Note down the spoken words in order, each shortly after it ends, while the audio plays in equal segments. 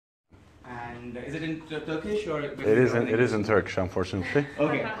And is it in Turkish or? It is in Turkish, unfortunately.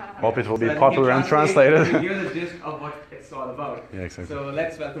 Okay. Hope it will be popular and translated. Here's the gist of what it's all about. Yeah, exactly. So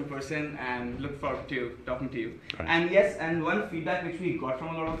let's welcome Percin and look forward to talking to you. Right. And yes, and one feedback which we got from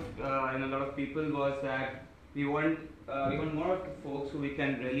a lot of people was that we want more of the folks who we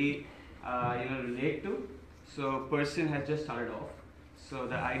can really relate to. So Percin has just started off. So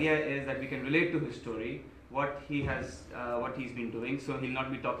the idea is that we can relate to his story, what he's been doing. So he'll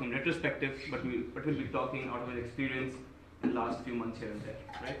not be talking retrospective, but we'll be talking out of his experience in the last few months here and there,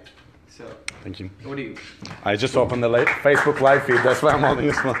 right? So thank you. What do you? I just opened the Facebook live feed. That's why I'm holding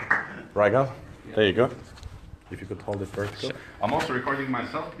this one. Raghav, yeah. There you go. If you could hold it vertical. Sure. I'm also recording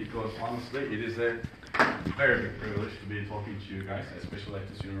myself because honestly, it is a very big privilege to be talking to you guys, especially at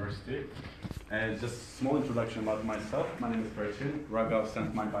this university. Just a small introduction about myself. My name is Percin. Raghav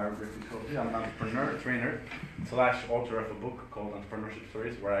sent my biography copy. I'm an entrepreneur, trainer, / author of a book called Entrepreneurship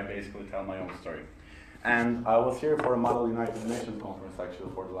Stories, where I basically tell my own story. And I was here for a Model United Nations conference actually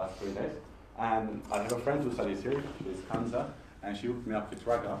for the last 3 days. And I have a friend who studies here, she's Kanza, and she hooked me up with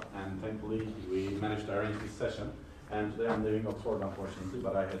Raghav, and thankfully we managed to arrange this session. And today I'm leaving Oxford, unfortunately,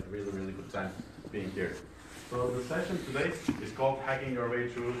 but I had a really good time being here. So the session today is called Hacking Your Way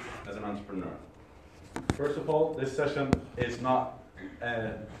Through as an Entrepreneur. First of all, this session is not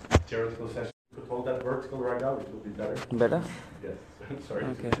a theoretical session. You could hold that vertical Raghav, it would be better. Better? Yes, sorry.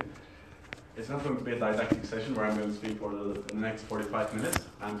 Okay. It's not going to be a didactic session where I'm going to speak for the next 45 minutes.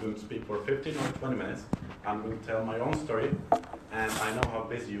 I'm going to speak for 15 or 20 minutes. I'm going to tell my own story, and I know how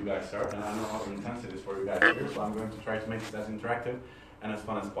busy you guys are, and I know how intense it is for you guys here, so I'm going to try to make it as interactive and as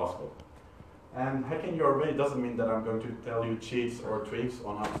fun as possible. And hacking your way doesn't mean that I'm going to tell you cheats or tricks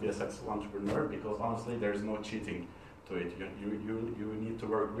on how to be a successful entrepreneur, because honestly there's no cheating to it. You need to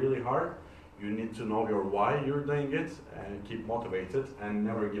work really hard, you need to know your why you're doing it, and keep motivated and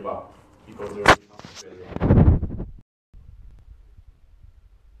never give up, because there is nothing failure.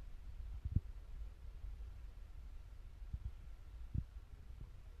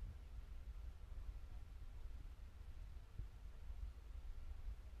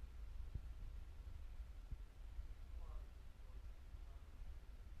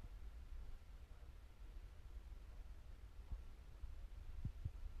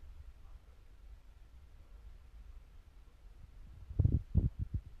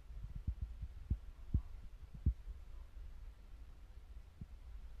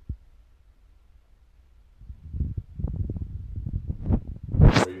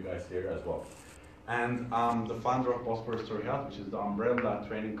 Here as well. And I'm the founder of Bosphorus Story House, which is the umbrella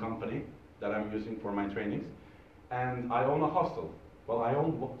training company that I'm using for my trainings. And I own a hostel. Well, I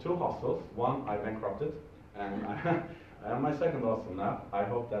own 2 hostels. One I bankrupted, and I am my second hostel now. I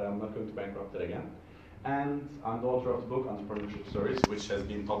hope that I'm not going to bankrupt it again. And I'm the author of the book Entrepreneurship Stories, which has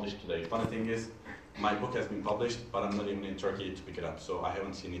been published today. Funny thing is, my book has been published, but I'm not even in Turkey to pick it up, so I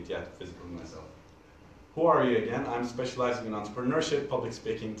haven't seen it yet physically myself. Who are you again? I'm specializing in entrepreneurship, public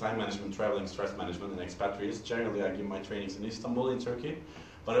speaking, time management, traveling, stress management, and expatriates. Generally, I give my trainings in Istanbul, in Turkey,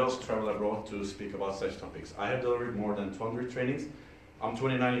 but I also travel abroad to speak about such topics. I have delivered more than 200 trainings. I'm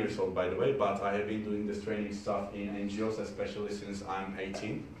 29 years old, by the way, but I have been doing this training stuff in NGOs, especially since I'm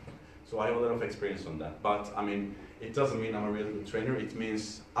 18. So I have a lot of experience on that. But, I mean, it doesn't mean I'm a really good trainer. It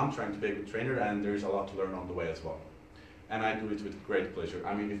means I'm trying to be a good trainer, and there's a lot to learn on the way as well. And I do it with great pleasure.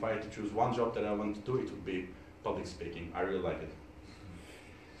 I mean, if I had to choose one job that I want to do, it would be public speaking. I really like it.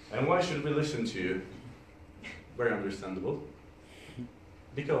 And why should we listen to you? Very understandable.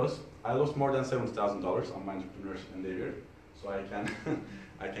 Because I lost more than $70,000 on my entrepreneurship endeavor, so I can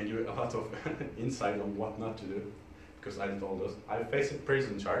I can give you a lot of insight on what not to do, because I did all those. I faced a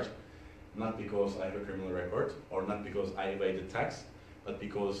prison charge, not because I have a criminal record or not because I evaded tax, but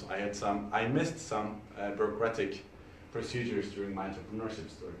because I missed some bureaucratic procedures during my entrepreneurship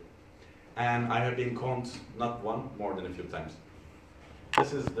story. And I have been conned not one, more than a few times.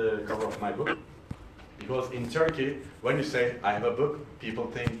 This is the cover of my book. Because in Turkey, when you say, I have a book, people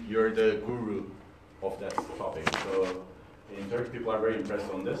think you're the guru of that topic. So in Turkey, people are very impressed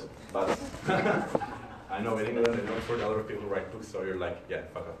on this. But I know in England and Oxford, a lot of people write books, so you're like, yeah,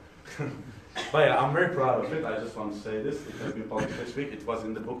 fuck off. But yeah, I'm very proud of it. I just want to say this. It has been published this week. It was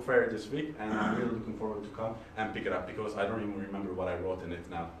in the book fair this week, and I'm really looking forward to come and pick it up, because I don't even remember what I wrote in it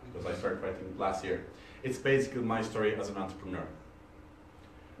now, because I started writing it last year. It's basically my story as an entrepreneur.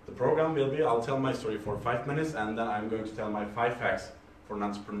 The program will be, I'll tell my story for 5 minutes, and then I'm going to tell my 5 hacks for an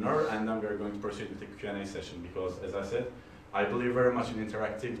entrepreneur, and then we're going to proceed with the Q&A session, because as I said, I believe very much in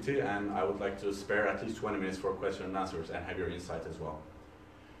interactivity, and I would like to spare at least 20 minutes for question and answers and have your insight as well.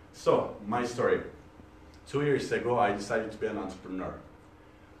 So, my story. 2 years ago, I decided to be an entrepreneur.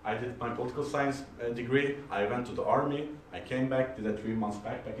 I did my political science degree, I went to the army, I came back, did a 3 months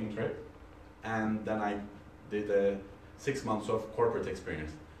backpacking trip, and then I did 6 months of corporate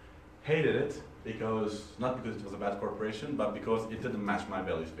experience. Hated it, not because it was a bad corporation, but because it didn't match my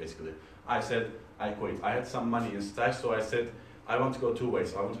values, basically. I said, I quit. I had some money in stash, so I said, I want to go 2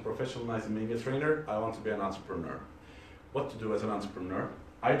 ways. I want to professionalize and being a trainer, I want to be an entrepreneur. What to do as an entrepreneur?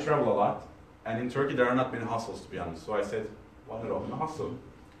 I travel a lot, and in Turkey there are not many hustles, to be honest. So I said, why not open a hustle?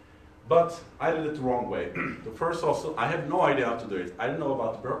 But I did it the wrong way. The first hustle, I had no idea how to do it. I didn't know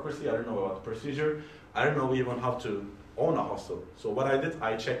about the bureaucracy, I didn't know about the procedure, I didn't know even how to own a hustle. So what I did,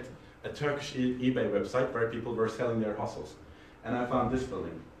 I checked a Turkish eBay website where people were selling their hustles. And I found this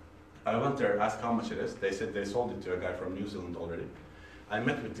building. I went there, asked how much it is. They said they sold it to a guy from New Zealand already. I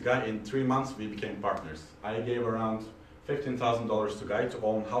met with the guy. In 3 months, we became partners. I gave around $15,000 to the guy to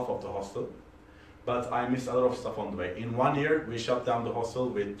own half of the hostel. But I missed a lot of stuff on the way. In 1 year, we shut down the hostel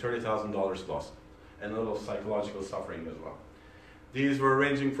with $30,000 lost. And a lot of psychological suffering as well. These were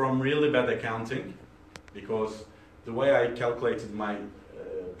ranging from really bad accounting, because the way I calculated my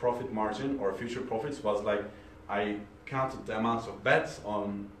profit margin or future profits was like, I counted the amounts of bets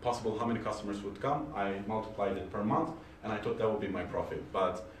on possible how many customers would come, I multiplied it per month, and I thought that would be my profit.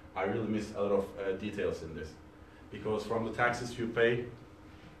 But I really missed a lot of details in this. Because from the taxes you pay,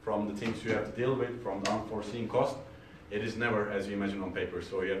 from the things you have to deal with, from the unforeseen cost, it is never as you imagine on paper,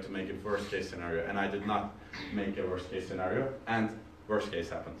 so you have to make a worst case scenario. And I did not make a worst case scenario, and worst case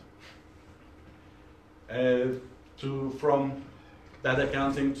happened. From bad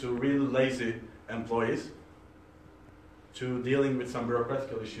accounting to really lazy employees, to dealing with some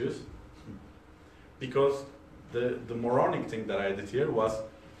bureaucratic issues, because the moronic thing that I did here was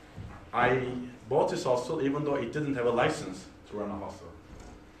I bought this hostel even though it didn't have a license to run a hostel.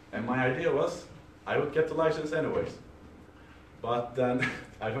 And my idea was I would get the license anyways. But then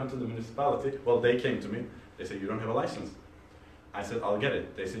I went to the municipality. Well, they came to me. They said, you don't have a license. I said, I'll get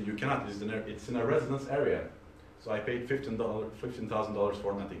it. They said, you cannot. It's in a residence area. So I paid $15,000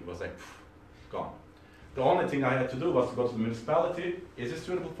 for nothing. It was like, gone. The only thing I had to do was to go to the municipality. Is it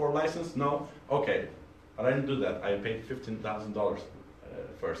suitable for a license? No. Okay. But I didn't do that. I paid $15,000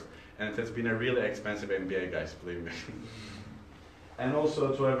 first. And it has been a really expensive MBA, guys, believe me. And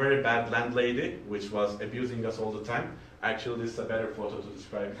also to a very bad landlady, which was abusing us all the time. Actually, this is a better photo to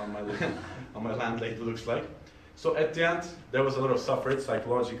describe how my landlady looks like. So at the end, there was a lot of suffering,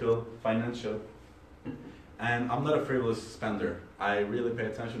 psychological, financial. And I'm not a frivolous spender. I really pay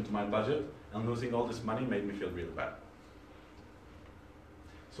attention to my budget, and losing all this money made me feel really bad.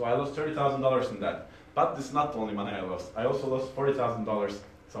 So I lost $30,000 in that. But this is not the only money I lost. I also lost $40,000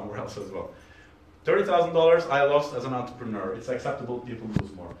 somewhere else as well. $30,000 I lost as an entrepreneur. It's acceptable, people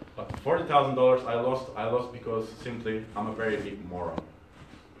lose more. But $40,000 I lost because simply I'm a very big moron.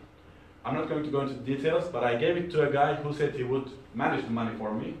 I'm not going to go into the details, but I gave it to a guy who said he would manage the money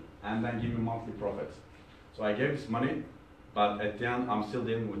for me and then give me monthly profits. So I gave this money, but at the end I'm still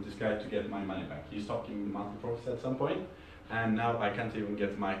dealing with this guy to get my money back. He stopped giving me monthly profits at some point, and now I can't even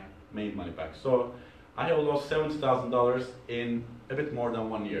get my main money back. So I have lost $70,000 in a bit more than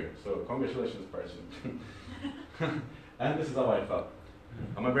 1 year. So congratulations, Percin. And this is how I felt.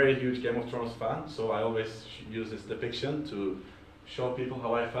 I'm a very huge Game of Thrones fan, so I always use this depiction to show people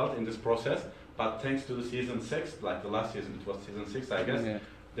how I felt in this process. But thanks to the season 6, like the last season, it was season 6, I guess, yeah.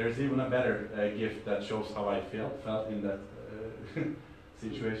 There's even a better gift that shows how I felt in that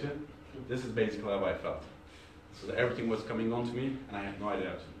situation. This is basically how I felt. So that everything was coming on to me, and I had no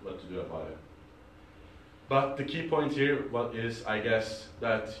idea what to do about it. But the key point here is, I guess,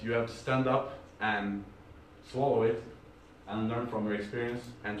 that you have to stand up and swallow it and learn from your experience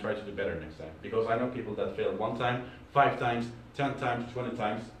and try to do better next time. Because I know people that failed 1 time, 5 times, 10 times, 20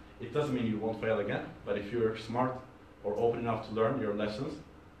 times. It doesn't mean you won't fail again, but if you're smart or open enough to learn your lessons,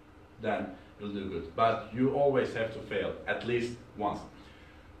 then you'll do good. But you always have to fail, at least once.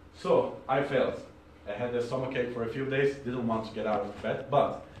 So, I failed. I had a stomachache for a few days, didn't want to get out of bed,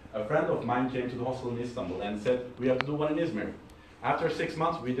 but a friend of mine came to the hostel in Istanbul and said, we have to do one in Izmir. After 6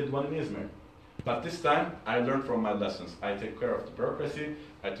 months, we did one in Izmir. But this time, I learned from my lessons. I took care of the bureaucracy,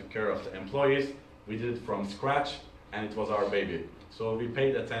 I took care of the employees, we did it from scratch, and it was our baby. So we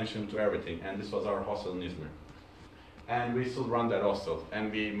paid attention to everything, and this was our hostel in Izmir. And we still run that hostel,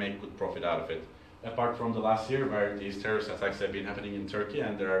 and we make good profit out of it. Apart from the last year, where these terrorist attacks have been happening in Turkey,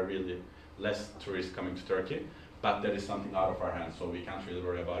 and there are really less tourists coming to Turkey, but that is something out of our hands, so we can't really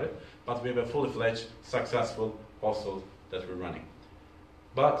worry about it. But we have a fully-fledged, successful hostel that we're running.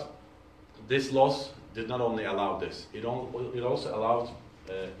 But this loss did not only allow this, it also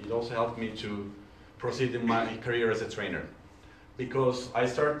helped me to proceed in my career as a trainer. because I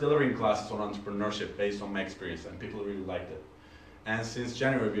started delivering classes on entrepreneurship based on my experience, and people really liked it. And since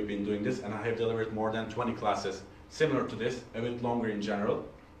January we've been doing this, and I have delivered more than 20 classes similar to this, a bit longer in general.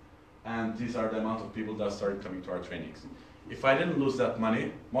 And these are the amount of people that started coming to our trainings. If I didn't lose that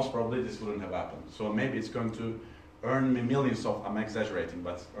money, most probably this wouldn't have happened. So maybe it's going to earn me millions of, I'm exaggerating,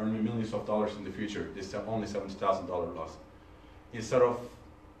 but earn me millions of dollars in the future. This is only $70,000 loss. Instead of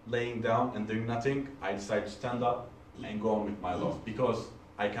laying down and doing nothing, I decided to stand up and go on with my loss, because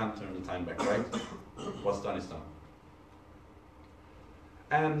I can't turn the time back, right? What's done is done.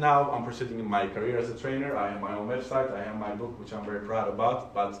 And now I'm proceeding in my career as a trainer. I have my own website, I have my book, which I'm very proud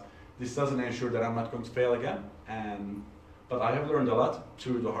about, but this doesn't ensure that I'm not going to fail again. But I have learned a lot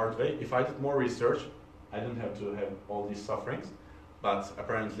through the hard way. If I did more research, I didn't have to have all these sufferings, but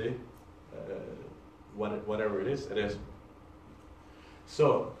apparently, whatever it is, it is.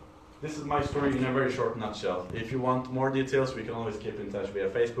 So, this is my story in a very short nutshell. If you want more details, we can always keep in touch via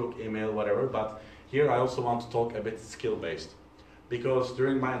Facebook, email, whatever, but here I also want to talk a bit skill-based. Because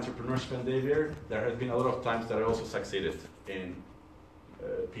during my entrepreneurship endeavor, there has been a lot of times that I also succeeded in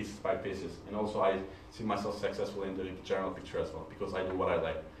pieces by pieces. And also I see myself successful in the general picture as well, because I do what I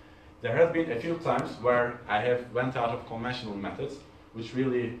like. There have been a few times where I have went out of conventional methods, which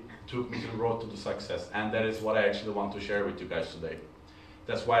really took me to the road to the success. And that is what I actually want to share with you guys today.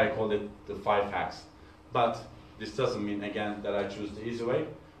 That's why I called it the 5 hacks. But this doesn't mean, again, that I choose the easy way,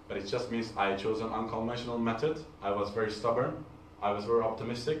 but it just means I chose an unconventional method. I was very stubborn, I was very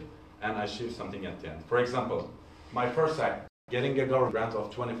optimistic, and I achieved something at the end. For example, my first hack, getting a government grant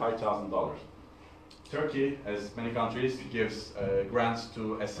of $25,000. Turkey, as many countries, gives grants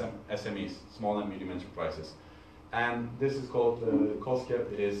to SMEs, small and medium enterprises. And this is called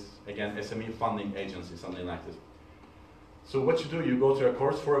COSGAP. It is, again, SME funding agency, something like this. So what you do, you go to a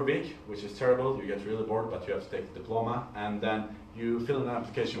course for a week, which is terrible, you get really bored, but you have to take the diploma, and then you fill in an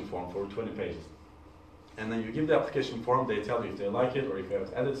application form for 20 pages. And then you give the application form, they tell you if they like it, or if you have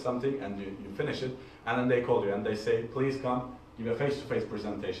to edit something, and you finish it, and then they call you, and they say, please come, give a face-to-face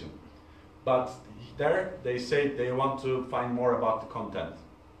presentation. But there, they say they want to find more about the content.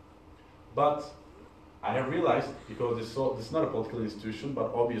 But I have realized, because this is not a political institution,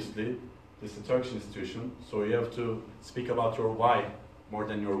 but obviously, this is a Turkish institution, so you have to speak about your why more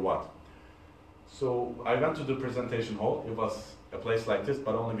than your what. So I went to the presentation hall. It was a place like this,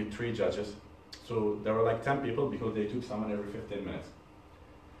 but only with 3 judges. So there were like 10 people, because they took someone every 15 minutes.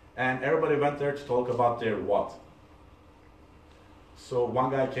 And everybody went there to talk about their what. So one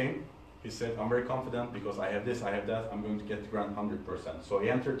guy came, he said, I'm very confident because I have this, I have that, I'm going to get the grant 100%. So he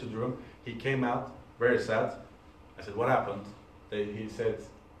entered the room, he came out very sad. I said, what happened? He said,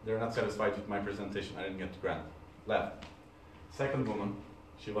 they're not satisfied with my presentation, I didn't get the grant. Left. Second woman,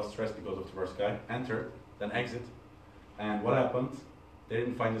 she was stressed because of the first guy, entered, then exit. And what happened? They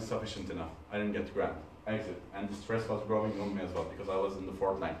didn't find it sufficient enough. I didn't get the grant. Exit. And the stress was growing on me as well, because I was in the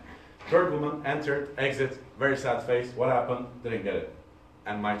 4th line. Third woman, entered, exit, very sad face. What happened? Didn't get it.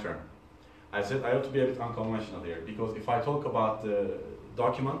 And my turn. I said, I ought to be a bit unconventional here, because if I talk about the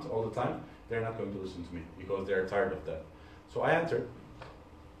document all the time, they're not going to listen to me, because they're tired of that. So I entered.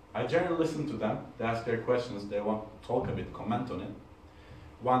 I generally listen to them. They ask their questions. They want to talk a bit, comment on it.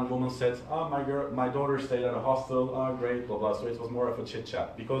 One woman said, oh, my daughter stayed at a hostel, oh, great, blah, blah. So it was more of a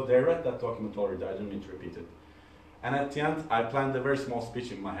chit-chat, because they read that document already. I didn't need to repeat it. And at the end, I planned a very small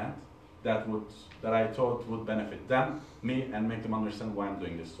speech in my hand that I thought would benefit them, me, and make them understand why I'm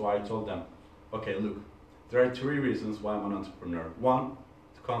doing this. So I told them, okay, look, there are 3 reasons why I'm an entrepreneur. 1,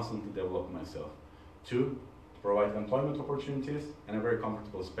 to constantly develop myself. 2, to provide employment opportunities and a very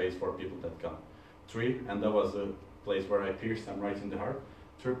comfortable space for people that come. 3, and that was a place where I pierced them right in the heart,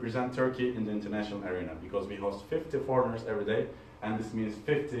 to represent Turkey in the international arena, because we host 50 foreigners every day, and this means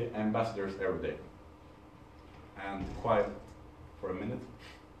 50 ambassadors every day. And quiet for a minute,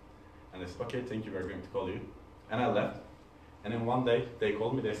 and they said, okay, thank you, we're going to call you. And I left, and then one day, they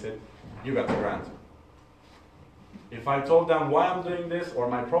called me, they said, you got the grant. If I told them why I'm doing this, or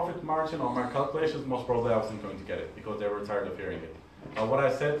my profit margin, or my calculations, most probably I wasn't going to get it, because they were tired of hearing it. What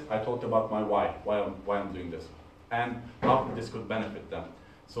I said, I talked about my why I'm doing this, and how this could benefit them.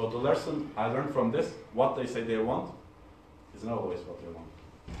 So the lesson I learned from this, what they say they want, is not always what they want.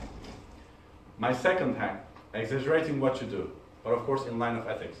 My second hack, exaggerating what you do, but of course in line of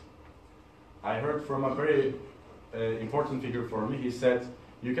ethics. I heard from a very important figure for me. He said,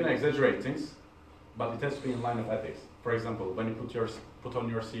 you can exaggerate things, but it has to be in line of ethics. For example, when you put on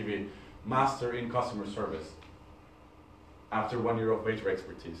your CV, master in customer service, after 1 year of waiter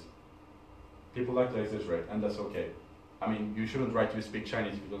expertise. People like to exaggerate, and that's okay. I mean, you shouldn't write you speak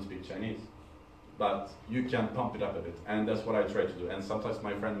Chinese if you don't speak Chinese. but you can pump it up a bit, and that's what I try to do. And sometimes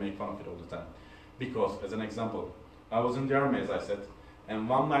my friend make fun of it all the time, because as an example, I was in the army, as I said, and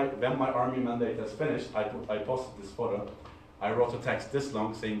when my army mandate has finished, I posted this photo. I wrote a text this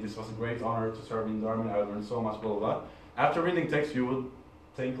long saying this was a great honor to serve in the army. I learned so much, blah blah blah. After reading text, you would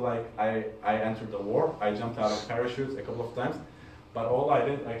think like I entered the war. I jumped out of parachutes a couple of times, but all I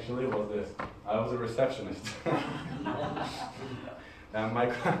did actually was this. I was a receptionist. And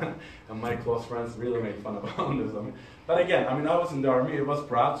my close friends really made fun about this. But again, I mean, I was in the army, it was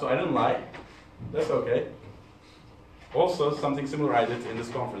proud, so I didn't lie. That's okay. Also, something similar I did in this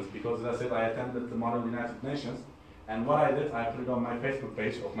conference, because as I said, I attended the Model United Nations, and what I did, I put it on my Facebook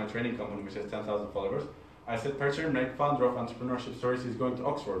page of my training company, which has 10,000 followers. I said, Percin, İmrek, founder of Entrepreneurship Stories, is going to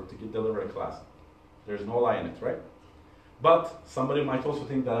Oxford to deliver a class. There's no lie in it, right? But somebody might also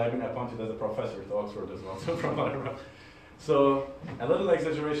think that I've been appointed as a professor to Oxford as well. So a little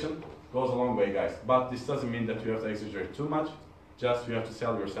exaggeration goes a long way, guys. But this doesn't mean that you have to exaggerate too much. Just you have to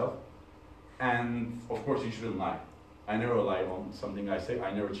sell yourself. And of course, you shouldn't lie. I never lie on something I say.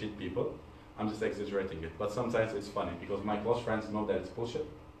 I never cheat people. I'm just exaggerating it. But sometimes it's funny because my close friends know that it's bullshit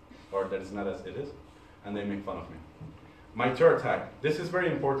or that it's not as it is, and they make fun of me. My third hack. This is very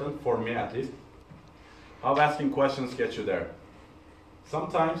important for me, at least. How asking questions gets you there.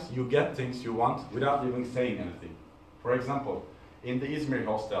 Sometimes you get things you want without even saying anything. For example, in the İzmir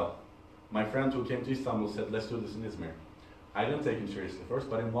hostel, my friend who came to Istanbul said, let's do this in İzmir. I didn't take him seriously first,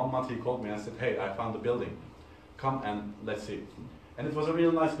 but in 1 month he called me and said, hey, I found the building. Come and let's see. And it was a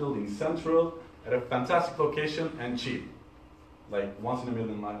real nice building, central, at a fantastic location and cheap. Like once in a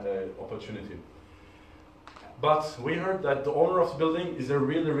million opportunity. But we heard that the owner of the building is a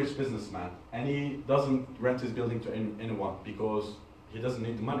really rich businessman, and he doesn't rent his building to anyone because he doesn't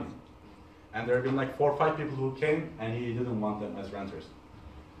need the money. And there have been like 4 or 5 people who came, and he didn't want them as renters.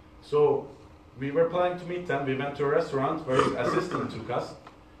 So we were planning to meet them. We went to a restaurant where his assistant took us.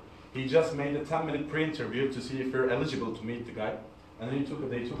 He just made a 10-minute pre-interview to see if we're eligible to meet the guy. And then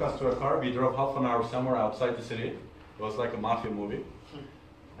they took us to a car. We drove half an hour somewhere outside the city. It was like a mafia movie.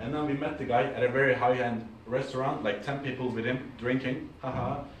 And then we met the guy at a very high-end restaurant, like 10 people with him drinking.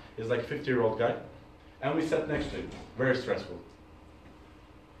 Haha. He's like a 50-year-old guy. And we sat next to him. Very stressful.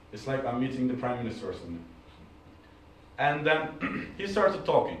 It's like I'm meeting the prime minister or something. And then he started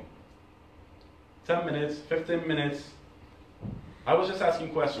talking. 10 minutes, 15 minutes. I was just asking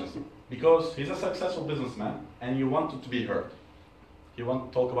questions because he's a successful businessman and he wanted to be heard. He wanted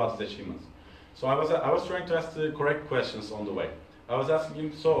to talk about his achievements. So I was trying to ask the correct questions on the way. I was asking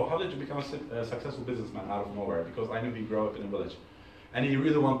him, so how did you become a successful businessman out of nowhere? Because I knew he grew up in a village. And he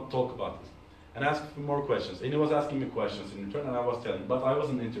really wanted to talk about this. And I asked him more questions. And he was asking me questions in return, and I was telling, but I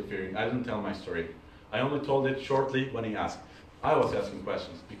wasn't interfering. I didn't tell my story. I only told it shortly when he asked. I was asking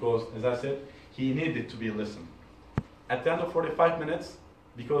questions because, as I said, he needed to be listened. At the end of 45 minutes,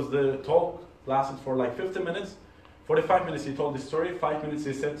 because the talk lasted for like 50 minutes, 45 minutes he told the story, 5 minutes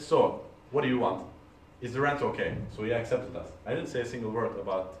he said, so, what do you want? Is the rent okay? So he accepted us. I didn't say a single word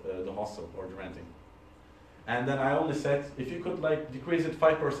about the hostel or the renting. And then I only said, if you could like decrease it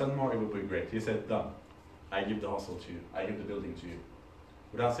 5% more, it would be great. He said, done. I give the hostel to you. I give the building to you.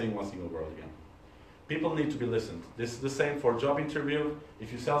 Without saying one single word again. People need to be listened. This is the same for job interview.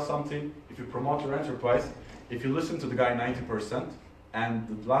 If you sell something, if you promote your enterprise, if you listen to the guy 90%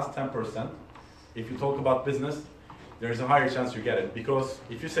 and the last 10%, if you talk about business, there's a higher chance you get it. Because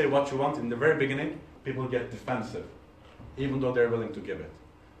if you say what you want in the very beginning, people get defensive, even though they're willing to give it.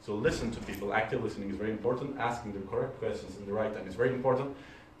 So listen to people. Active listening is very important. Asking the correct questions in the right time is very important.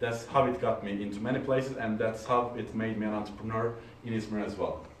 That's how it got me into many places, and that's how it made me an entrepreneur in İzmir as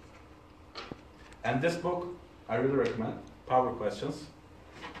well. And this book, I really recommend, Power Questions.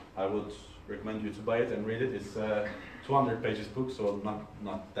 I would recommend you to buy it and read it. It's a 200 pages book, so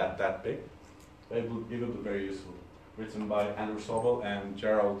not that big. But it will be very useful. Written by Andrew Sobel and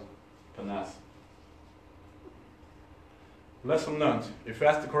Gerald Panas. Lesson learned. If you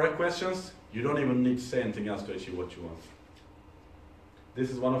ask the correct questions, you don't even need to say anything else to achieve what you want. This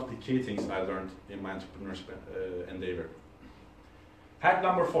is one of the key things I learned in my entrepreneurship endeavor. Hack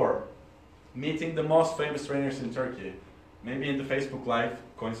number 4. Meeting the most famous trainers in Turkey. Maybe in the Facebook Live,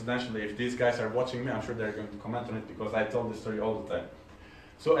 coincidentally, if these guys are watching me, I'm sure they're going to comment on it because I tell this story all the time.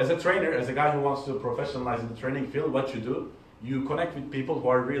 So as a trainer, as a guy who wants to professionalize in the training field, what you do, you connect with people who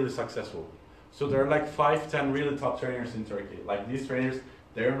are really successful. So there are like 5, 10 really top trainers in Turkey. Like these trainers,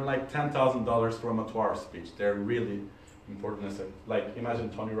 they earn like $10,000 from a 2-hour speech. They're really important. Like imagine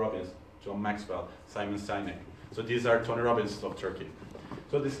Tony Robbins, John Maxwell, Simon Sinek. So these are Tony Robbins of Turkey.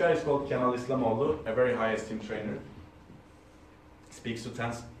 So this guy is called Kemal Islamoğlu, a very high esteemed trainer. Speaks to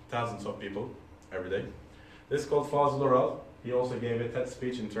thousands of people. every day. This is called Fazıl Oral. He also gave a TED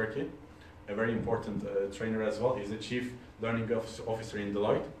speech in Turkey, a very important trainer as well. He's the chief learning officer in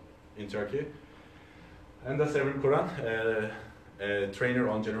Deloitte in Turkey. And that's Evrim Kur'an, a trainer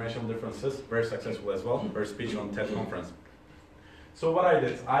on generational differences, very successful as well, her speech on TED conference. So what I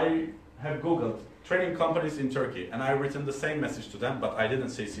did, I have Googled training companies in Turkey, and I written the same message to them, but I didn't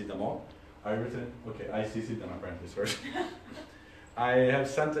CC them all. I written, okay, I CC'd them apparently first. I have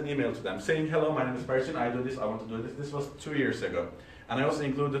sent an email to them saying, hello, my name is Percin, I do this, I want to do this. This was 2 years ago. And I also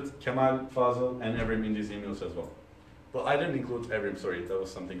included Kemal, Fazıl, and Evrim in these emails as well. Well, I didn't include Evrim, sorry, that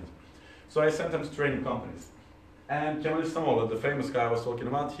was something else. So I sent them to training companies. And Kemal İstanbul, the famous guy I was talking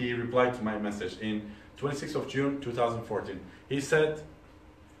about, he replied to my message in 26th of June 2014. He said,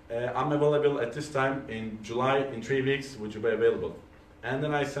 I'm available at this time in July, in 3 weeks, would you be available? And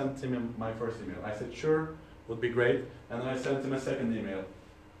then I sent him my first email. I said, sure, would be great. And then I sent him a second email.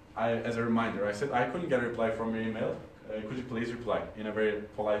 As a reminder, I said, I couldn't get a reply from your email. Could you please reply in a very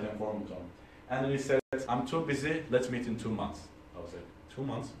polite and formal tone? And then he said, I'm too busy, let's meet in 2 months. I was like, 2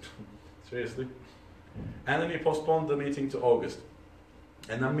 months? Seriously? And then he postponed the meeting to August.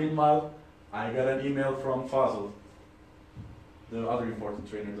 And then meanwhile, I got an email from Fazıl, the other important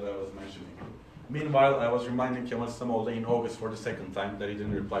trainer that I was mentioning. Meanwhile, I was reminding Kemal İstanbul in August for the second time that he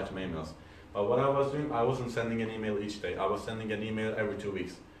didn't reply to my emails. But what I was doing, I wasn't sending an email each day. I was sending an email every 2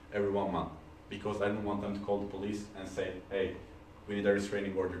 weeks, every 1 month, because I didn't want them to call the police and say, hey, we need a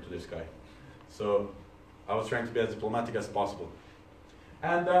restraining order to this guy. So I was trying to be as diplomatic as possible.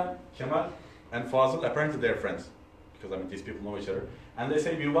 And then Kemal and Fazıl, apparently they're friends, because I mean these people know each other, and they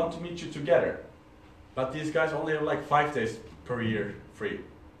say, we want to meet you together. But these guys only have like 5 days per year free.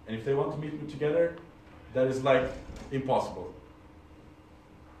 And if they want to meet me together, that is like impossible.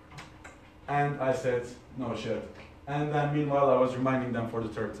 And I said, no shit. And then meanwhile, I was reminding them for the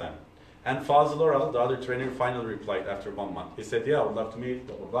 3rd time. And Fazıl Oral, the other trainer, finally replied after 1 month. He said, yeah, I would love to meet,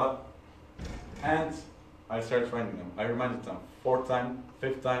 blah, blah, blah. And I started reminding them. I reminded them 4th time,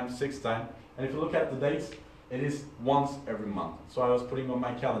 5th time, 6th time. And if you look at the dates, it is once every month. So I was putting on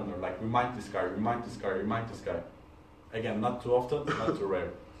my calendar, like, remind this guy, remind this guy, remind this guy. Again, not too often, not too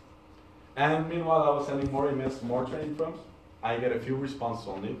rare. And meanwhile, I was sending more emails to more training firms. I get a few responses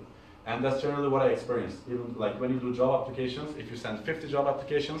only. And that's generally what I experienced. Even like when you do job applications, if you send 50 job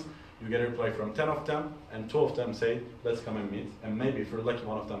applications, you get a reply from 10 of them, and 2 of them say, let's come and meet. And maybe if you're lucky,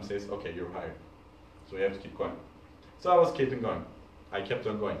 1 of them says, okay, you're hired. So you have to keep going. So I was keeping going. I kept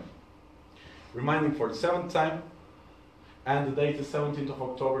on going. Reminding for the 7th time, and the date is 17th of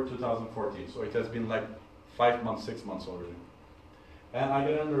October 2014. So it has been like 5 months, 6 months already. And I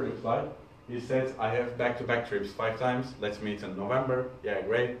get another reply. He says, I have back-to-back trips 5 times. Let's meet in November. Yeah,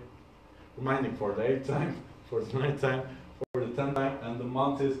 great. Reminding for the 8th time, for the 9th time, for the 10th time, and the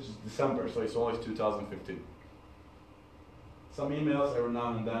month is just December, so it's always 2015. Some emails every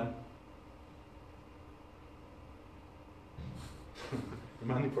now and then.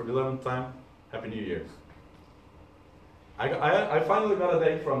 Reminding for the 11th time, Happy New Year. I finally got a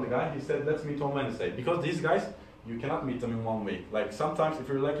date from the guy. He said, let's meet on Wednesday. Because these guys, you cannot meet them in 1 week. Like sometimes if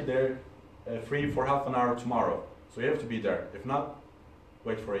you're lucky, they're free for half an hour tomorrow. So you have to be there. If not,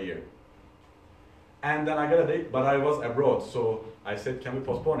 wait for a year. And then I got a date, but I was abroad. So I said, can we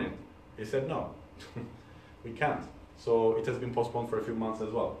postpone it? He said, no, we can't. So it has been postponed for a few months as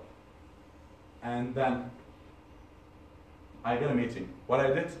well. And then I got a meeting. What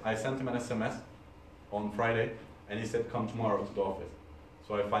I did, I sent him an SMS on Friday, and he said, come tomorrow to the office.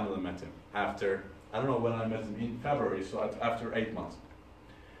 So I finally met him after, I don't know when I met him, in February, so after 8 months.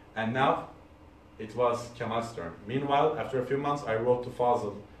 And now, it was Kemal's turn. Meanwhile, after a few months, I wrote to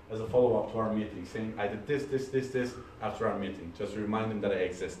Fazıl as a follow-up to our meeting, saying I did this after our meeting, just to remind him that I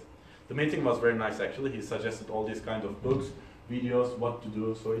exist. The meeting was very nice, actually. He suggested all these kind of books, videos, what to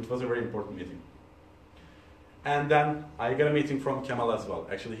do, so it was a very important meeting. And then I got a meeting from Kemal as well.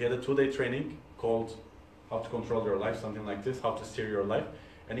 Actually, he had a 2-day training called How to Control Your Life, something like this, How to Steer Your Life,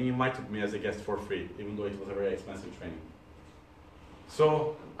 and he invited me as a guest for free, even though it was a very expensive training.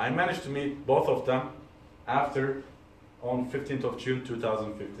 So I managed to meet both of them on 15th of June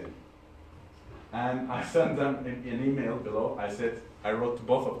 2015. And I sent them an email below. I wrote to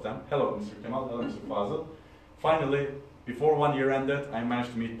both of them, hello Mr. Kemal, hello Mr. Fazıl. Finally, before 1 year ended, I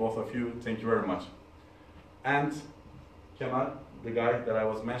managed to meet both of you. Thank you very much. And Kemal, the guy that I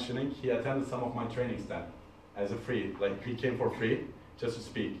was mentioning, he attended some of my trainings then as a free, like he came for free just to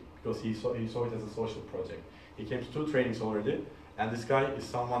speak because he saw it as a social project. He came to 2 trainings already, and this guy is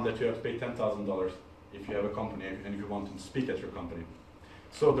someone that you have to pay $10,000 if you have a company and you want to speak at your company.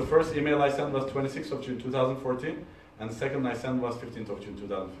 So the first email I sent was 26th of June 2014, And the second I sent was 15th of June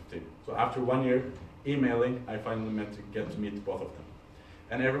 2015. So after 1 year emailing, I finally get to meet both of them.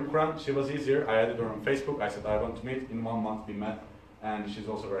 And Evrim Kur'an, she was easier. I added her on Facebook. I said, I want to meet. In 1 month we met. And she's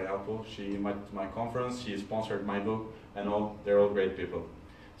also very helpful. She invited to my conference. She sponsored my book. And they're all great people.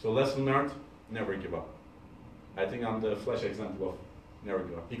 So lesson learned, never give up. I think I'm the flash example of never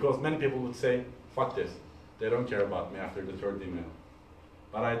give up. Because many people would say, fuck this. They don't care about me after the third email.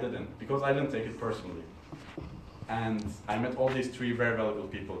 But I didn't, because I didn't take it personally. And I met all these 3 very valuable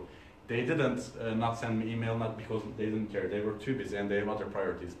people. They didn't not send me email, not because they didn't care. They were too busy and they have other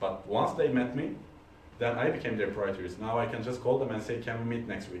priorities. But once they met me, then I became their priorities. Now I can just call them and say, can we meet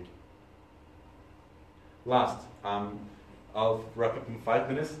next week? Last, I'll wrap up in 5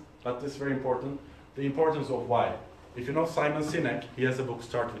 minutes, but this is very important. The importance of why. If you know Simon Sinek, he has a book,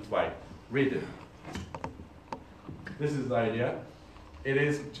 Start With Why. Read it. This is the idea. It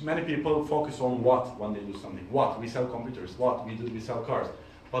is, many people focus on what when they do something. What? We sell computers. What? We sell cars.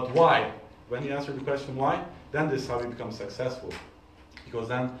 But why? When you answer the question why, then this is how you become successful. Because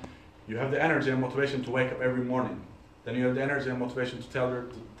then you have the energy and motivation to wake up every morning. Then you have the energy and motivation to tell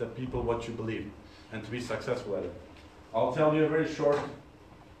the people what you believe and to be successful at it. I'll tell you a very short,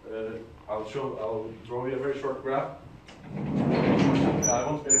 I'll draw you a very short graph. I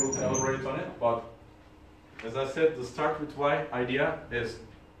won't be able to elaborate on it, but as I said, the start with why idea is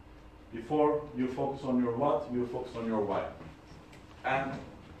before you focus on your what, you focus on your why. And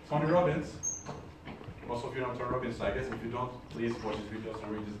Tony Robbins, most of you know Tony Robbins, I guess. If you don't, please watch his videos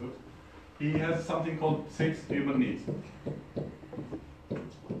and read his books. He has something called 6 human needs,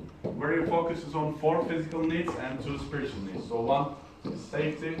 where he focuses on 4 physical needs and 2 spiritual needs. So 1 is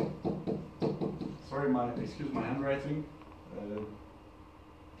safety. Sorry, excuse my handwriting.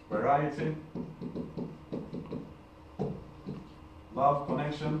 Variety. Love,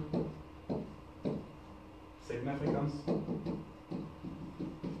 connection. Significance.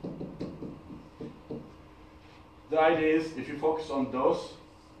 The idea is, if you focus on those,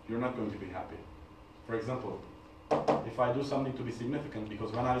 you're not going to be happy. For example, if I do something to be significant,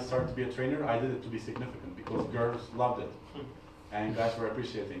 because when I started to be a trainer, I did it to be significant, because girls loved it, and guys were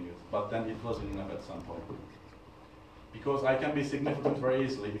appreciating it, but then it wasn't enough at some point. Because I can be significant very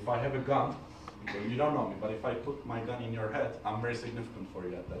easily. If I have a gun, you don't know me, but if I put my gun in your head, I'm very significant for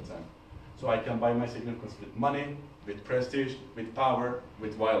you at that time. So I can buy my significance with money, with prestige, with power,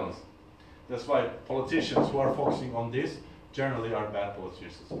 with violence. That's why politicians who are focusing on this generally are bad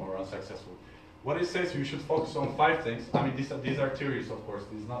politicians or unsuccessful. What it says, you should focus on 5 things. I mean, these are theories, of course.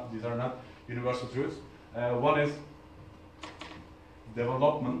 These are not universal truths. One is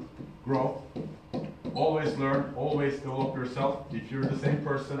development, growth. Always learn, always develop yourself. If you're the same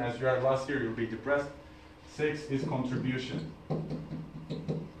person as you are last year, you'll be depressed. 6 is contribution.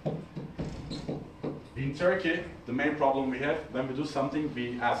 In Turkey, the main problem we have, when we do something,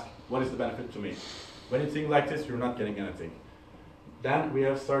 we ask, what is the benefit to me? When you think like this, you're not getting anything. Then we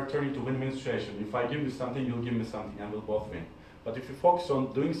have started turning to win-win situation. If I give you something, you'll give me something, and we'll both win. But if you focus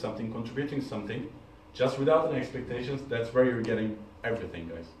on doing something, contributing something, just without any expectations, that's where you're getting everything,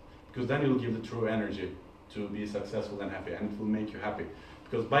 guys. Because then you'll give the true energy to be successful and happy, and it will make you happy.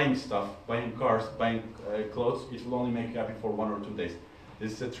 Because buying stuff, buying cars, buying clothes, it will only make you happy for 1 or 2 days.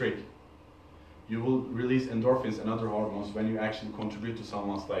 This is a trick. You will release endorphins and other hormones when you actually contribute to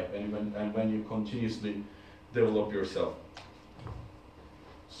someone's life, and when you continuously develop yourself.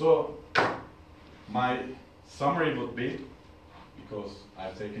 So, my summary would be, because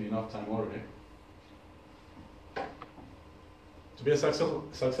I've taken enough time already, to be a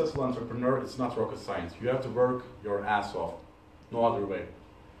successful entrepreneur, it's not rocket science. You have to work your ass off. No other way.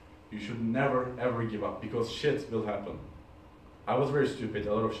 You should never, ever give up, because shit will happen. I was very stupid,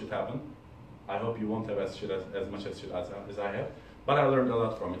 a lot of shit happened. I hope you won't have as much shit as I have. But I learned a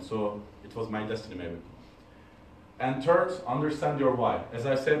lot from it, so it was my destiny maybe. And third, understand your why. As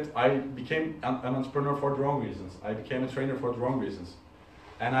I said, I became an entrepreneur for the wrong reasons. I became a trainer for the wrong reasons.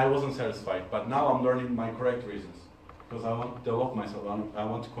 And I wasn't satisfied, but now I'm learning my correct reasons. Because I want to develop myself, I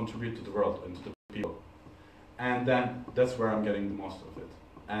want to contribute to the world and to the people. And then that's where I'm getting the most of it.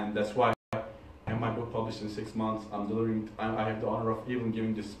 And that's why I have my book published in 6 months. I have the honor of even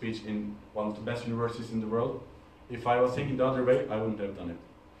giving this speech in one of the best universities in the world. If I was thinking the other way, I wouldn't have done it.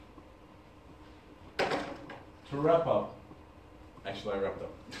 To wrap up, actually I wrapped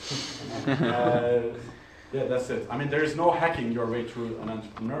up. Yeah, that's it. I mean, there is no hacking your way through an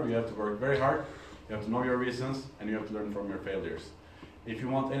entrepreneur. You have to work very hard. You have to know your reasons, and you have to learn from your failures. If you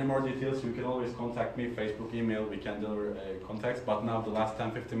want any more details, you can always contact me, Facebook, email, we can deliver contacts. But now the last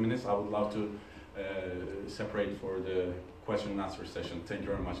 10-15 minutes, I would love to separate for the question and answer session. Thank you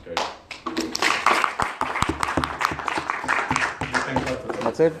very much, guys.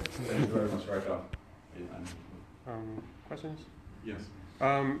 That's it? Thank you very much, Raika. Questions? Yes.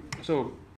 So